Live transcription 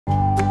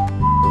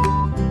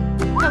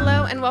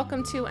and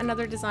welcome to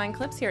another Design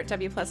Clips here at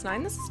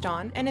W+9. This is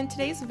Dawn, and in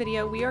today's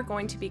video we are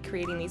going to be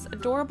creating these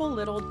adorable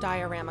little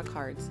diorama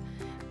cards.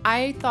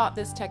 I thought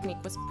this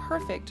technique was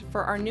perfect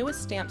for our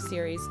newest stamp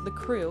series, The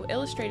Crew,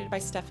 illustrated by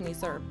Stephanie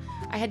Zerb.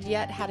 I had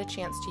yet had a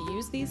chance to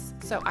use these,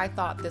 so I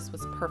thought this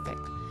was perfect.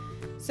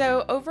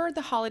 So over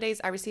the holidays,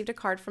 I received a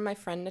card from my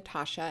friend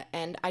Natasha,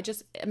 and I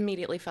just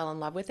immediately fell in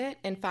love with it.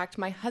 In fact,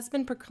 my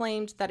husband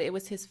proclaimed that it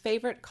was his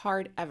favorite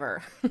card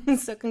ever.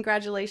 So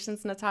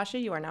congratulations, Natasha,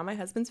 you are now my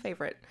husband's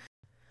favorite.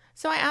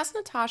 So I asked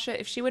Natasha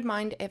if she would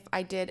mind if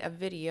I did a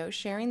video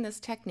sharing this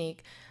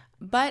technique,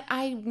 but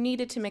I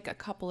needed to make a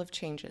couple of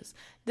changes.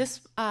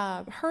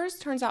 Hers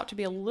turns out to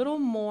be a little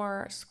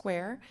more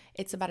square.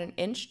 It's about 1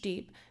 inch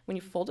deep. When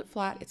you fold it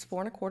flat, it's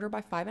 4 1/4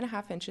 by 5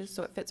 1/2 inches,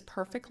 so it fits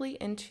perfectly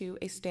into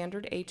a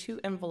standard A2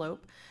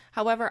 envelope.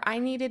 However, I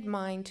needed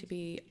mine to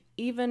be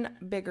even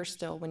bigger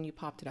still when you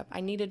popped it up. I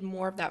needed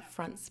more of that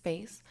front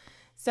space.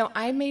 So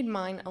I made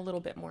mine a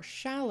little bit more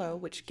shallow,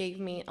 which gave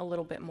me a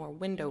little bit more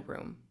window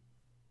room.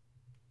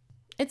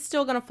 It's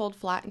still going to fold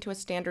flat into a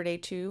standard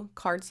A2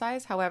 card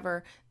size.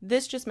 However,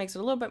 this just makes it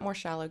a little bit more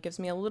shallow, gives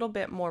me a little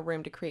bit more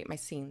room to create my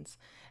scenes.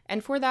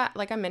 And for that,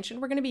 like I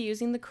mentioned, we're going to be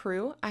using The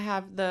Crew. I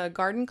have the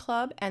Garden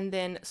Club and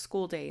then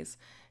School Days.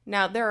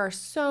 Now, there are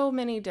so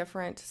many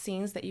different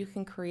scenes that you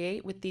can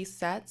create with these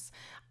sets,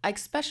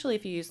 especially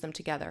if you use them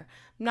together.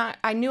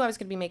 I knew I was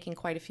going to be making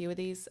quite a few of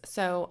these,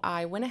 so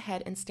I went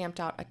ahead and stamped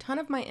out a ton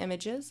of my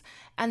images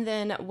and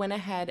then went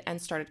ahead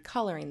and started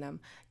coloring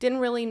them. Didn't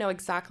really know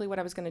exactly what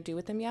I was going to do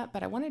with them yet,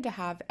 but I wanted to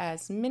have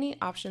as many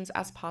options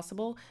as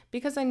possible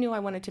because I knew I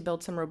wanted to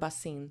build some robust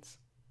scenes.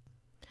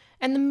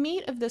 And the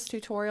meat of this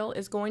tutorial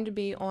is going to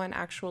be on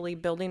actually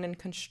building and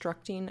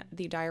constructing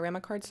the diorama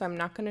card, so I'm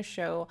not going to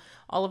show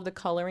all of the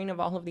coloring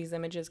of all of these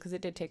images because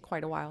it did take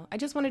quite a while. I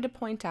just wanted to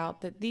point out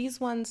that these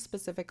ones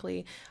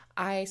specifically,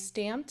 I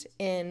stamped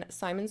in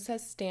Simon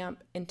Says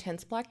Stamp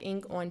Intense Black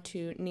ink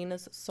onto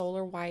Nina's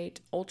Solar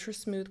White Ultra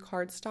Smooth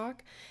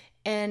cardstock,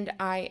 and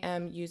I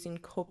am using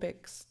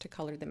Copics to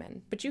color them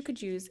in. But you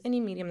could use any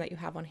medium that you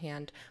have on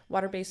hand.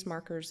 Water-based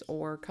markers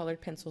or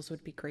colored pencils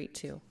would be great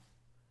too.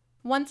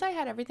 Once I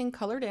had everything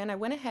colored in, I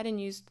went ahead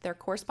and used their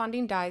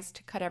corresponding dies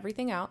to cut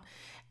everything out,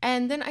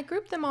 and then I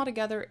grouped them all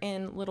together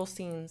in little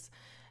scenes.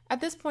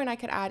 At this point, I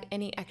could add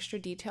any extra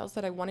details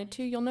that I wanted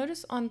to. You'll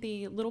notice on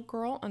the little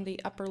girl on the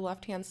upper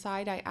left-hand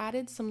side, I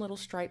added some little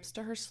stripes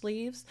to her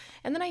sleeves,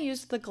 and then I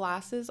used the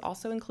glasses,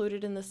 also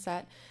included in the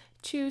set,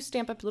 to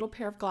stamp up a little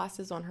pair of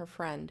glasses on her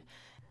friend.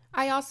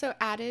 I also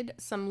added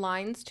some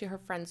lines to her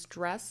friend's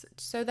dress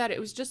so that it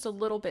was just a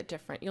little bit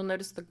different. You'll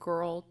notice the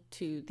girl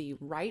to the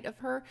right of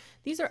her.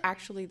 These are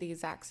actually the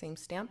exact same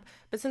stamp,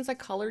 but since I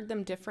colored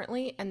them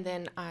differently and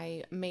then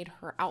I made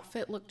her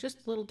outfit look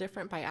just a little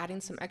different by adding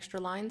some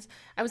extra lines,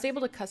 I was able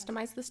to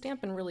customize the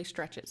stamp and really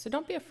stretch it. So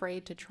don't be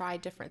afraid to try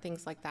different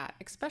things like that,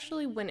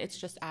 especially when it's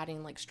just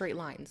adding like straight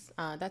lines.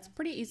 That's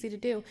pretty easy to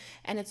do,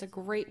 and it's a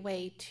great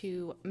way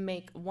to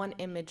make one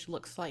image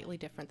look slightly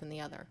different than the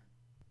other.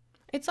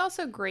 It's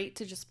also great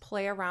to just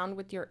play around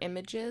with your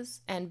images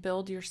and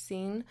build your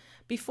scene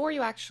before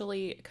you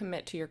actually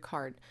commit to your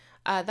card.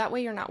 That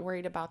way you're not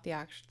worried about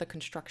the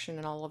construction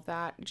and all of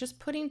that. Just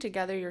putting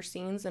together your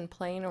scenes and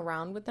playing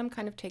around with them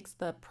kind of takes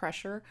the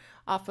pressure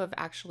off of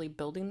actually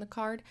building the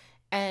card,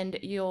 and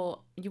you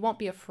won't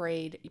be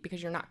afraid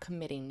because you're not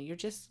committing. You're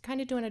just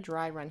kind of doing a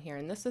dry run here,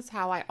 and this is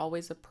how I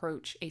always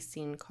approach a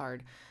scene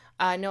card.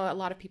 I know a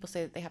lot of people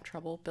say that they have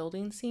trouble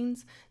building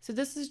scenes, so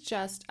this is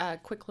just a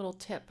quick little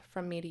tip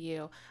from me to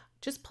you.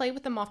 Just play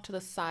with them off to the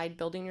side,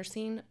 building your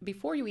scene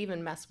before you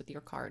even mess with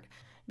your card.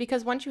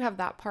 Because once you have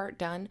that part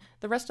done,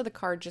 the rest of the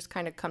card just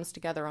kind of comes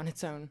together on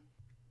its own.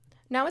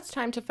 Now it's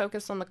time to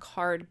focus on the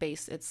card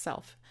base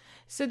itself.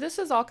 So this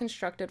is all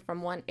constructed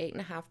from one 8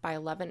 1/2 by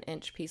 11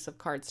 inch piece of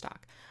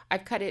cardstock.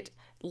 I've cut it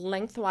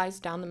lengthwise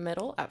down the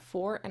middle at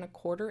 4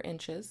 1/4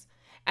 inches,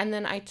 and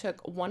then I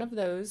took one of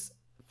those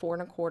 4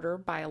 1/4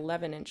 by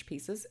 11 inch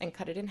pieces and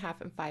cut it in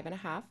half and 5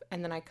 1/2,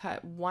 and then I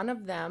cut one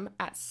of them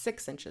at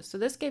 6 inches. So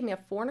this gave me a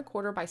 4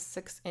 1/4 by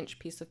 6 inch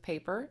piece of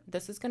paper.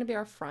 This is going to be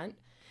our front,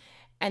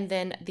 and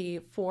then the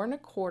 4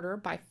 1/4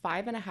 by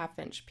 5 1/2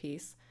 inch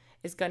piece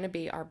is going to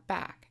be our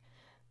back.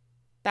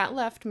 That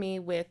left me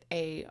with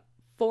a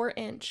 4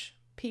 inch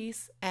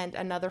piece and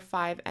another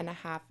 5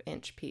 1/2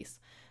 inch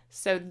piece.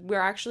 So we're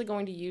actually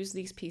going to use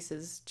these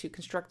pieces to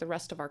construct the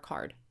rest of our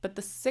card. But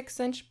the 6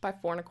 inch by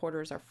 4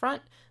 1/4 is our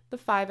front, the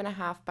 5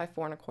 1/2 by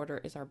 4 1/4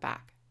 is our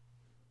back.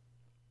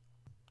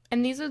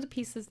 And these are the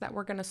pieces that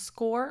we're going to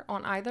score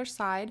on either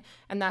side,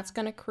 and that's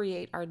going to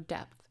create our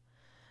depth.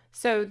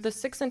 So the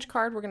 6 inch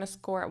card, we're going to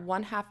score at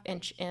 1/2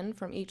 inch in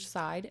from each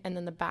side, and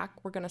then the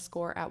back, we're going to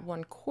score at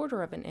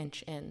 1/4 of an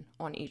inch in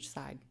on each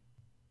side.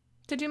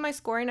 To do my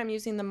scoring, I'm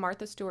using the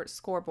Martha Stewart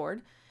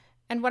scoreboard.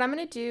 And what I'm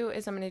going to do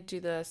is I'm going to do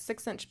the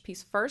 6 inch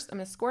piece first. I'm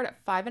going to score it at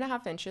 5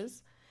 1/2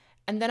 inches,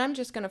 and then I'm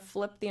just going to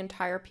flip the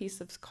entire piece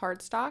of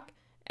cardstock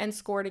and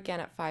score it again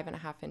at 5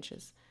 1/2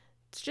 inches.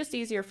 It's just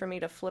easier for me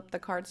to flip the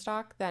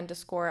cardstock than to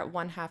score at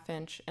 1/2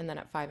 inch and then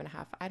at 5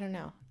 1/2. I don't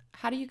know.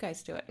 How do you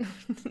guys do it?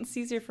 It's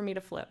easier for me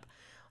to flip.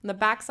 On the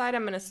back side,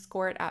 I'm going to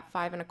score it at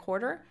 5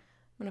 1/4. I'm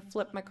going to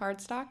flip my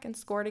cardstock and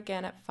score it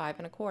again at 5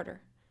 1/4.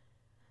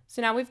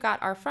 So now we've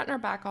got our front and our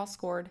back all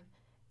scored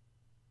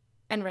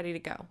and ready to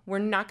go. We're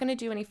not going to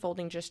do any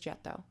folding just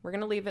yet though. We're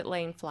going to leave it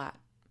laying flat.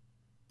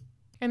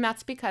 And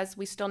that's because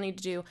we still need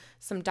to do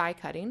some die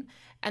cutting,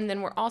 and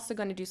then we're also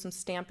going to do some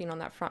stamping on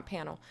that front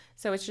panel.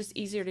 So it's just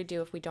easier to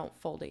do if we don't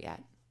fold it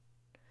yet.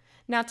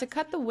 Now to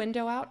cut the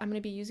window out, I'm going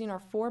to be using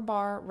our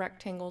 4-bar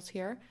rectangles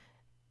here,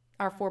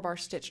 our 4-bar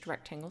stitched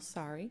rectangles,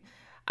 sorry.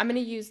 I'm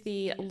going to use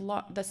the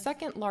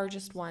second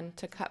largest one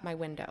to cut my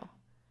window.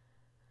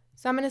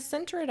 So I'm going to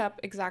center it up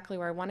exactly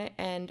where I want it,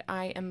 and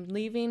I am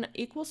leaving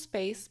equal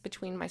space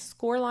between my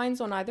score lines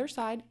on either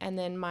side and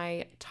then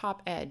my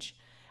top edge.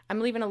 I'm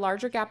leaving a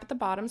larger gap at the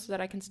bottom so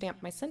that I can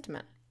stamp my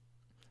sentiment.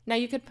 Now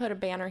you could put a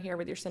banner here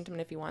with your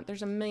sentiment if you want.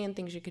 There's a million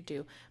things you could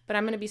do, but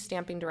I'm going to be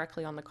stamping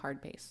directly on the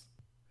card base.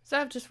 So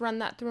I've just run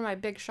that through my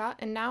Big Shot,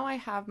 and now I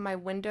have my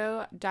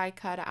window die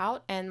cut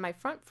out and my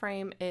front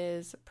frame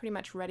is pretty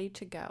much ready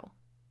to go.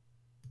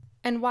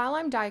 And while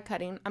I'm die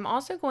cutting, I'm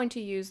also going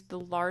to use the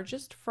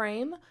largest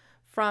frame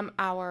from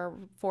our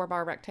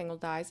 4-bar rectangle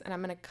dies, and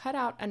I'm going to cut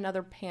out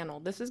another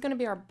panel. This is going to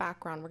be our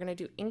background. We're going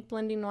to do ink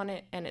blending on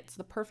it, and it's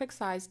the perfect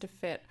size to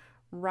fit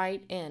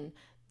right in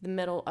the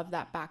middle of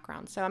that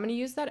background. So I'm going to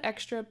use that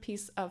extra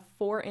piece of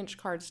 4-inch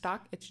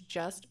cardstock. It's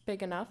just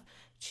big enough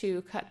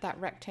to cut that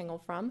rectangle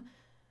from.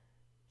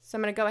 So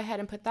I'm going to go ahead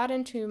and put that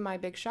into my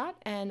Big Shot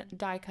and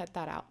die cut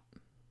that out.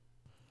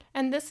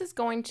 And this is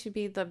going to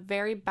be the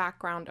very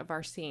background of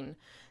our scene.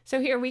 So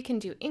here we can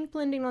do ink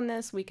blending on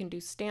this, we can do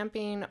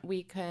stamping,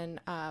 we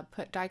can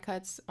put die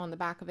cuts on the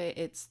back of it.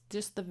 It's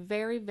just the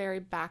very, very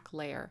back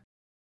layer.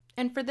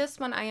 And for this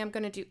one, I am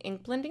going to do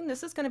ink blending.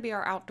 This is going to be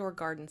our outdoor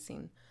garden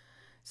scene.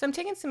 So I'm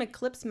taking some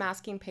Eclipse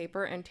masking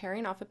paper and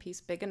tearing off a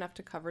piece big enough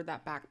to cover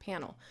that back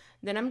panel.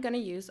 Then I'm going to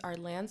use our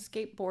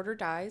landscape border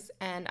dies,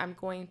 and I'm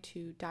going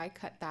to die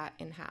cut that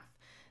in half.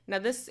 Now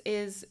this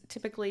is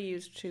typically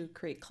used to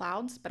create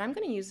clouds, but I'm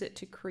going to use it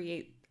to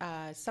create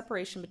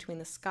separation between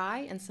the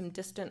sky and some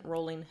distant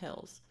rolling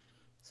hills.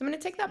 So I'm going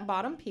to take that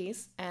bottom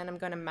piece and I'm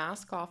going to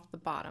mask off the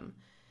bottom.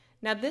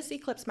 Now this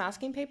Eclipse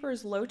masking paper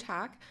is low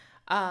tack,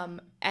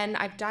 and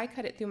I've die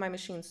cut it through my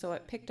machine, so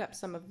it picked up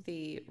some of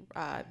the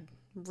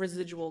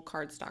residual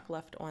cardstock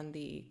left on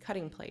the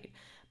cutting plate.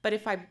 But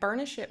if I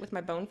burnish it with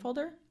my bone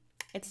folder,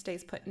 it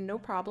stays put no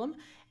problem,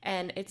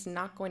 and it's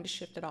not going to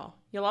shift at all.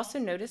 You'll also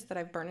notice that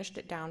I've burnished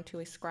it down to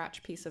a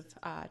scratch piece of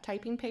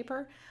typing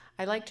paper.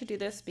 I like to do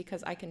this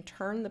because I can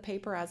turn the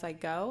paper as I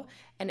go,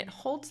 and it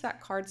holds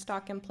that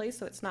cardstock in place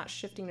so it's not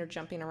shifting or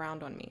jumping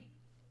around on me.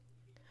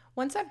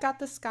 Once I've got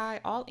the sky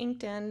all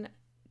inked in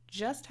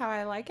just how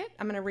I like it,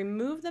 I'm going to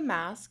remove the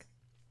mask,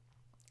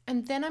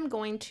 and then I'm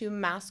going to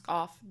mask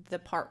off the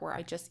part where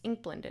I just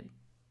ink blended.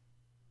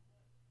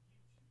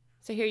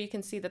 So here you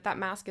can see that that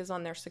mask is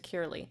on there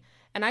securely,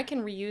 and I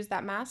can reuse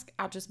that mask.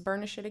 I'll just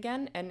burnish it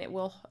again and it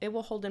will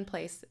hold in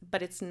place,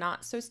 but it's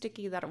not so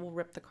sticky that it will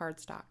rip the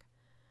cardstock.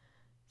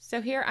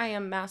 So here I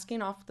am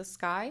masking off the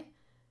sky.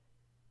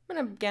 I'm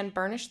going to again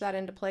burnish that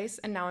into place,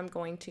 and now I'm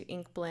going to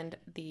ink blend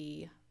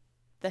the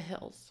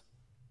hills.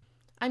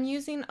 I'm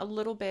using a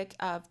little bit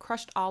of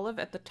crushed olive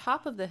at the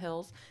top of the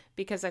hills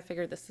because I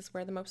figured this is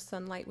where the most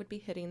sunlight would be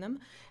hitting them.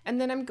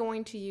 And then I'm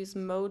going to use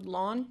mowed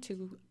lawn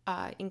to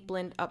ink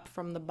blend up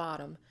from the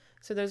bottom.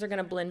 So those are going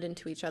to blend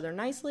into each other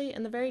nicely,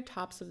 and the very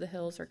tops of the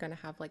hills are going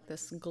to have like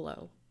this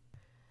glow.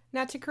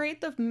 Now to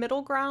create the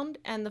middle ground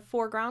and the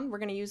foreground, we're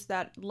going to use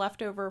that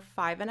leftover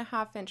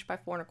 5.5 inch by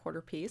 4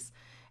 1/4 piece,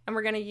 and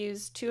we're going to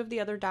use 2 of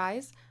the other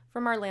dies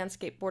from our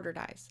landscape border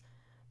dies.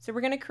 So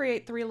we're going to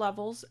create 3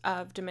 levels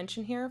of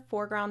dimension here: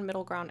 foreground,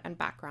 middle ground, and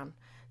background.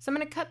 So I'm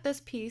going to cut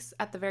this piece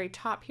at the very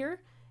top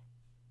here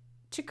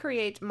to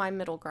create my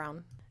middle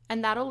ground,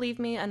 and that'll leave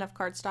me enough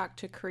cardstock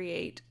to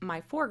create my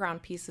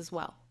foreground piece as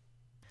well.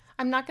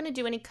 I'm not going to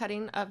do any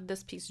cutting of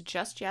this piece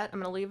just yet. I'm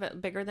going to leave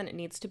it bigger than it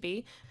needs to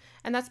be,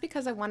 and that's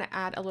because I want to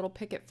add a little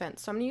picket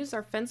fence. So I'm going to use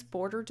our fence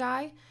border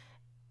die,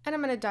 and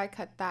I'm going to die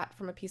cut that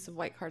from a piece of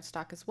white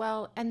cardstock as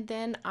well, and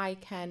then I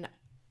can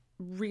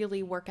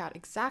really work out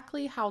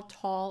exactly how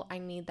tall I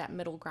need that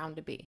middle ground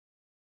to be.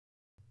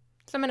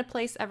 So I'm going to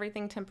place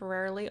everything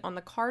temporarily on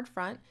the card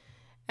front,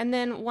 and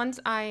then once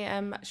I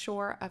am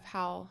sure of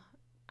how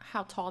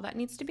tall that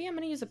needs to be, I'm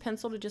going to use a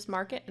pencil to just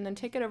mark it and then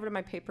take it over to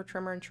my paper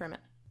trimmer and trim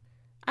it.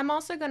 I'm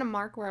also going to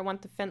mark where I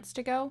want the fence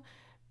to go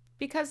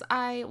because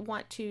I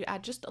want to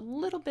add just a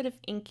little bit of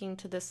inking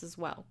to this as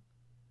well.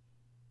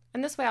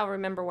 And this way I'll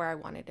remember where I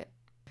wanted it.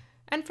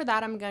 And for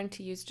that, I'm going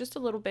to use just a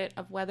little bit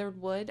of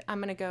weathered wood. I'm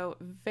going to go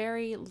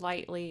very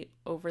lightly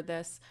over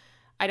this.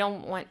 I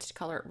don't want to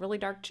color it really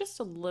dark, just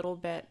a little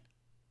bit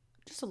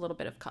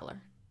of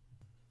color.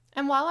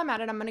 And while I'm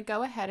at it, I'm going to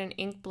go ahead and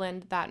ink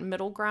blend that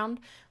middle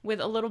ground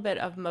with a little bit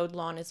of mowed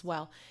lawn as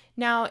well.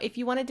 Now, if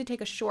you wanted to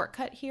take a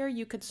shortcut here,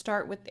 you could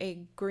start with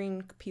a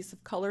green piece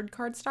of colored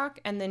cardstock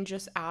and then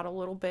just add a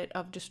little bit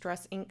of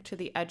distress ink to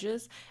the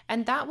edges,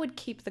 and that would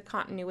keep the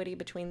continuity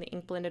between the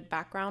ink blended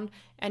background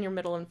and your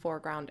middle and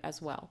foreground as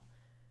well.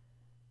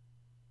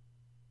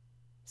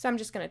 So I'm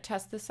just going to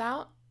test this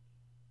out,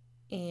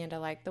 and I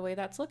like the way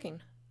that's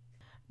looking.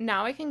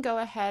 Now I can go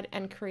ahead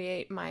and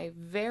create my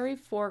very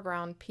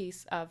foreground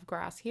piece of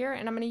grass here,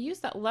 and I'm going to use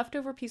that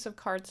leftover piece of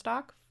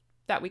cardstock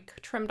that we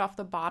trimmed off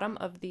the bottom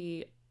of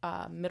the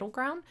middle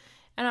ground,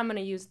 and I'm going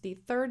to use the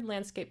third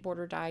landscape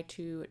border die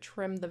to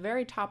trim the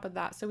very top of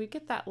that so we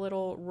get that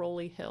little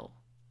rolly hill.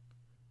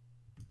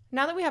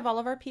 Now that we have all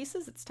of our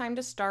pieces, it's time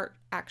to start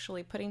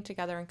actually putting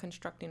together and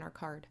constructing our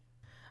card.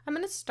 I'm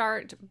going to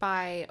start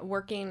by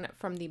working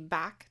from the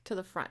back to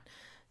the front.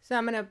 So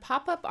I'm going to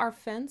pop up our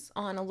fence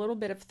on a little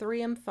bit of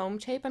 3M foam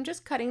tape. I'm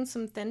just cutting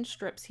some thin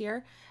strips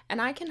here,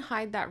 and I can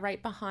hide that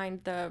right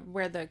behind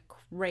where the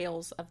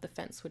rails of the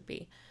fence would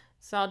be.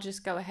 So I'll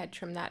just go ahead,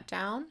 trim that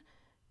down,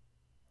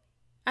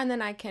 and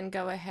then I can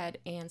go ahead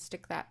and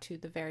stick that to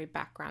the very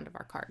background of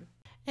our card.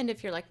 And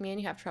if you're like me and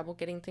you have trouble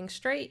getting things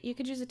straight, you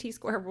could use a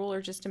T-square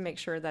ruler just to make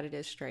sure that it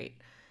is straight.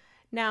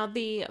 Now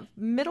the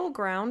middle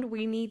ground,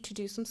 we need to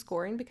do some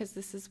scoring because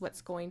this is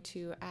what's going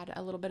to add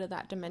a little bit of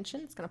that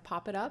dimension. It's going to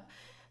pop it up.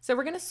 So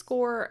we're going to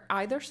score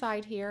either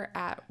side here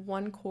at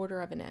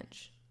 1/4 of an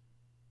inch.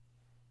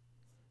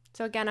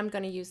 So again, I'm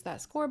going to use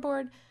that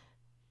scoreboard,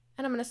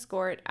 and I'm going to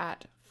score it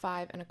at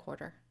 5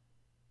 1/4.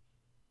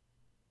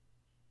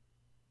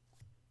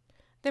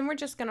 Then we're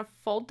just going to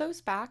fold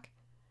those back,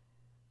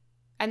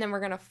 and then we're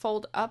going to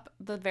fold up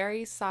the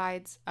very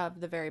sides of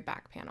the very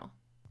back panel.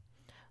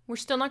 We're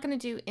still not going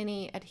to do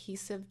any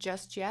adhesive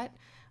just yet.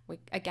 We,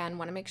 again,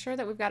 want to make sure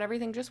that we've got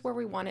everything just where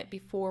we want it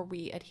before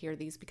we adhere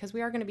these, because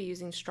we are going to be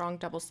using strong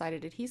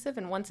double-sided adhesive,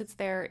 and once it's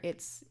there,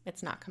 it's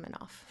not coming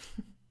off.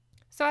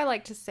 So I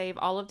like to save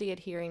all of the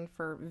adhering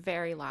for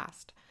very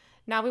last.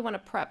 Now we want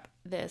to prep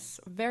this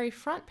very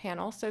front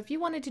panel. So if you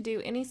wanted to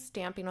do any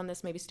stamping on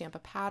this, maybe stamp a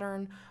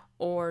pattern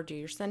or do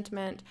your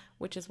sentiment,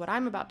 which is what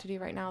I'm about to do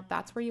right now,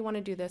 that's where you want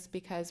to do this,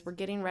 because we're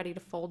getting ready to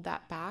fold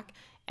that back.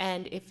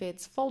 And if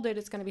it's folded,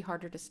 it's going to be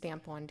harder to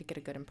stamp on to get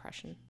a good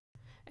impression.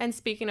 And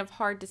speaking of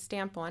hard to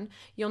stamp on,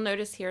 you'll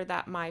notice here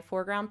that my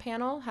foreground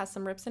panel has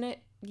some rips in it.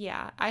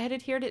 Yeah, I had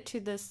adhered it to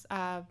this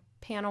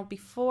panel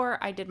before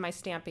I did my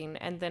stamping,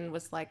 and then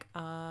was like,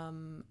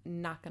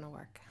 not gonna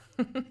work.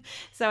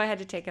 So I had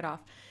to take it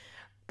off.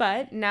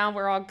 But now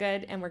we're all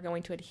good, and we're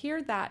going to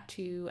adhere that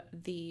to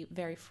the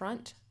very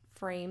front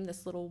frame,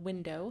 this little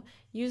window,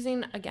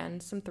 using, again,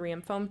 some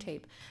 3M foam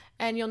tape.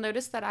 And you'll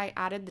notice that I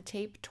added the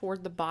tape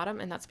toward the bottom,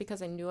 and that's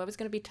because I knew I was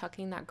going to be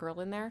tucking that girl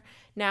in there.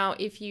 Now,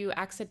 if you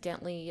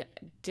accidentally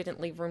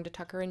didn't leave room to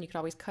tuck her in, you could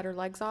always cut her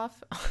legs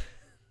off.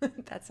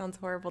 That sounds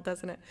horrible,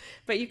 doesn't it?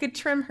 But you could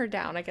trim her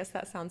down. I guess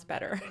that sounds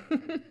better.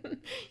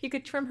 You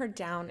could trim her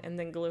down and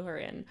then glue her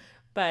in.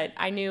 But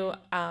I knew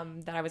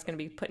that I was going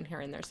to be putting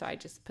her in there, so I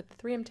just put the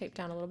 3M tape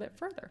down a little bit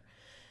further.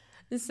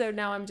 And so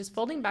now I'm just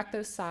folding back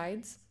those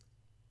sides,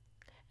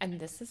 and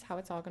this is how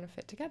it's all going to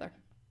fit together.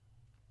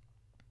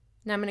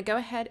 Now I'm going to go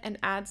ahead and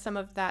add some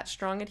of that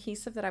strong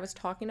adhesive that I was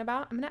talking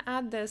about. I'm going to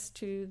add this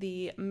to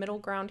the middle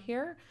ground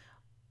here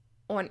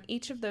on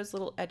each of those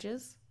little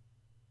edges.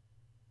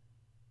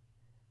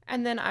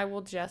 And then I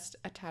will just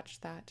attach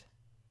that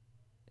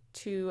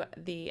to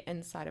the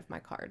inside of my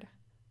card.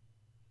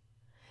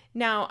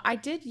 Now I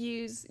did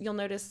use, you'll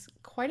notice,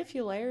 quite a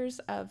few layers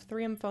of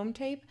 3M foam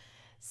tape.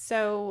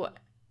 So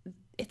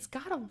it's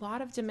got a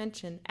lot of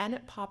dimension and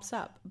it pops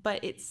up,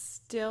 but it's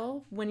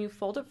still, when you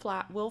fold it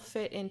flat, will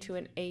fit into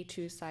an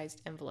A2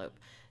 sized envelope.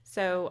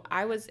 So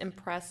I was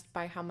impressed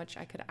by how much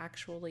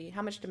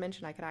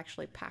dimension I could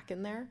actually pack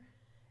in there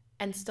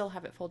and still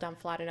have it fold down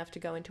flat enough to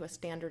go into a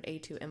standard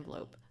A2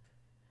 envelope.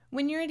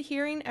 When you're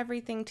adhering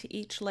everything to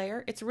each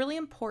layer, it's really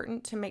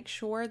important to make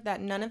sure that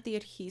none of the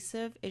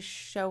adhesive is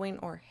showing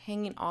or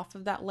hanging off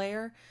of that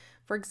layer.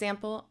 For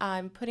example,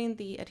 I'm putting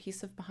the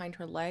adhesive behind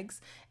her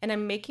legs, and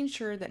I'm making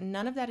sure that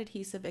none of that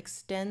adhesive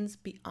extends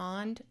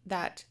beyond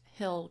that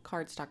hill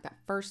cardstock, that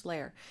first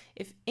layer.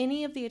 If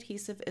any of the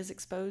adhesive is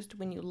exposed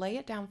when you lay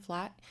it down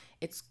flat,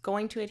 it's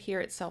going to adhere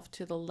itself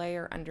to the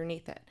layer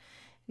underneath it.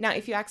 Now,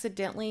 if you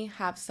accidentally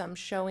have some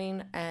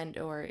showing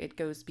or it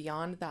goes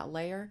beyond that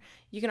layer,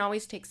 you can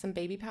always take some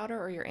baby powder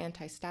or your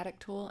anti-static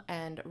tool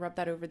and rub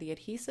that over the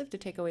adhesive to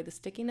take away the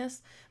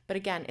stickiness. But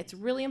again, it's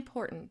really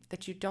important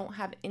that you don't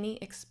have any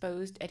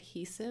exposed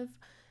adhesive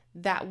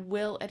that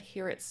will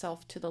adhere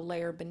itself to the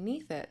layer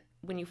beneath it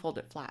when you fold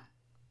it flat.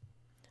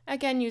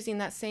 Again, using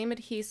that same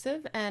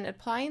adhesive and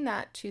applying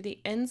that to the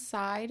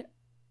inside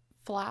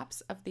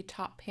flaps of the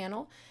top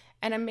panel.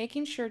 And I'm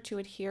making sure to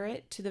adhere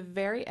it to the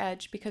very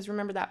edge, because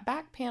remember that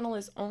back panel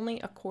is only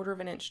 1/4 of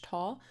an inch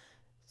tall.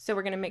 So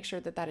we're going to make sure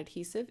that that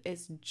adhesive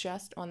is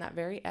just on that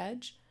very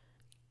edge.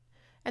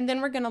 And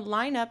then we're going to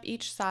line up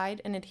each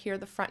side and adhere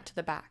the front to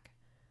the back.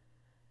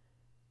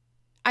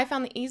 I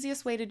found the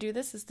easiest way to do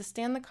this is to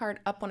stand the card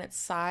up on its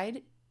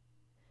side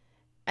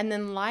and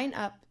then line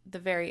up the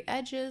very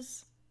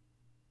edges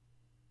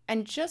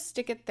and just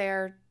stick it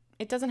there.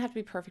 It doesn't have to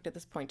be perfect at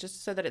this point,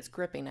 just so that it's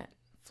gripping it.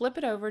 Flip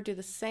it over, do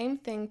the same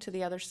thing to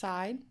the other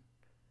side,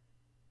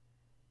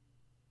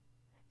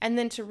 And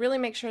then to really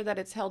make sure that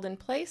it's held in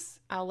place,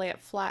 I'll lay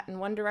it flat in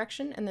one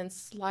direction and then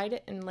slide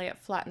it and lay it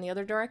flat in the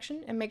other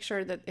direction and make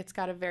sure that it's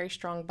got a very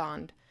strong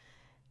bond.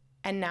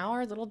 And now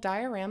our little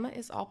diorama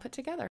is all put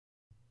together.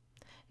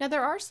 Now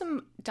there are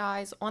some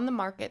dies on the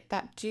market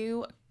that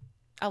do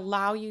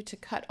allow you to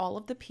cut all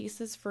of the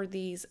pieces for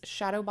these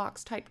shadow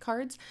box type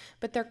cards,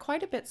 but they're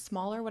quite a bit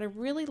smaller. What I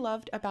really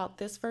loved about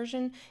this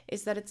version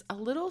is that it's a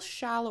little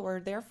shallower,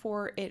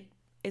 therefore it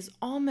is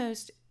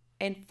almost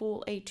in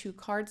full A2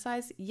 card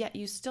size, yet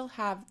you still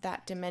have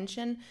that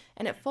dimension,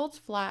 and it folds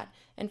flat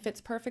and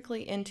fits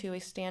perfectly into a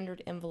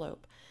standard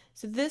envelope.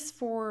 So this,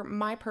 for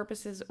my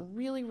purposes,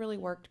 really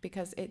worked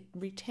because it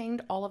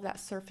retained all of that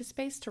surface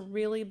space to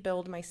really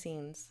build my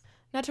scenes.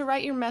 Now to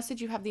write your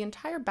message, you have the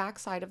entire back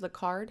side of the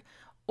card,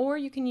 or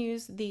you can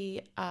use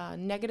the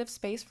negative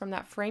space from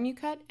that frame you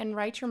cut and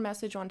write your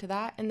message onto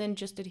that and then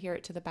just adhere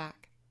it to the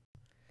back.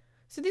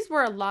 So these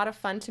were a lot of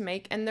fun to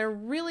make, and there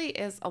really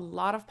is a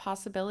lot of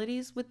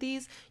possibilities with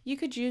these. You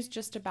could use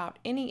just about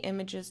any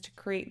images to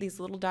create these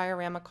little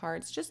diorama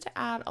cards just to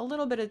add a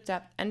little bit of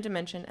depth and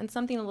dimension and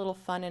something a little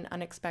fun and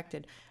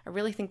unexpected. I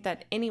really think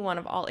that anyone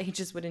of all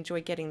ages would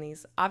enjoy getting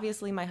these.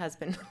 Obviously my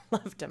husband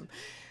loved them.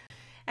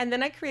 And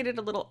then I created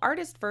a little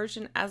artist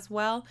version as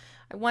well.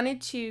 I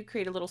wanted to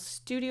create a little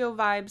studio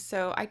vibe,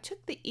 so I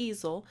took the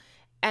easel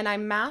and I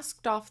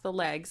masked off the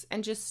legs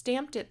and just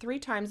stamped it 3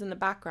 times in the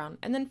background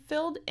and then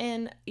filled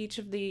in each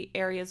of the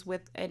areas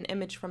with an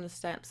image from the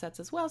stamp sets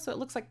as well, so it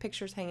looks like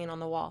pictures hanging on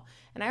the wall.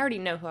 And I already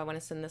know who I want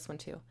to send this one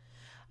to.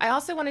 I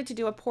also wanted to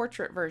do a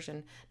portrait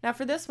version. Now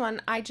for this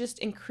one, I just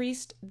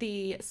increased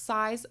the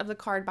size of the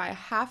card by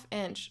 1/2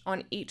 inch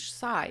on each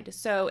side.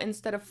 So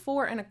instead of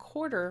 4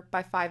 1/4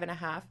 by 5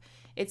 1/2,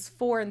 it's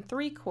 4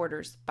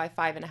 3/4 by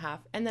 5 1/2,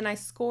 and then I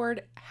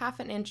scored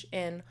 1/2 inch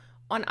in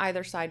on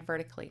either side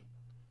vertically.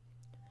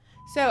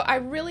 So I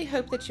really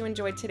hope that you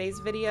enjoyed today's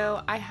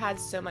video. I had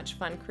so much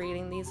fun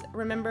creating these.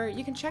 Remember,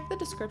 you can check the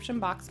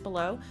description box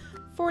below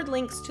for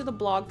links to the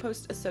blog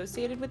post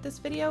associated with this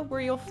video,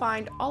 where you'll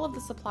find all of the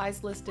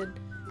supplies listed,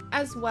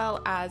 as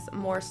well as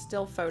more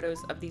still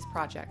photos of these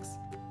projects.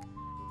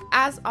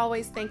 As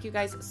always, thank you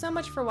guys so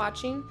much for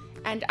watching,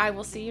 and I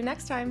will see you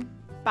next time.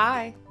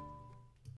 Bye!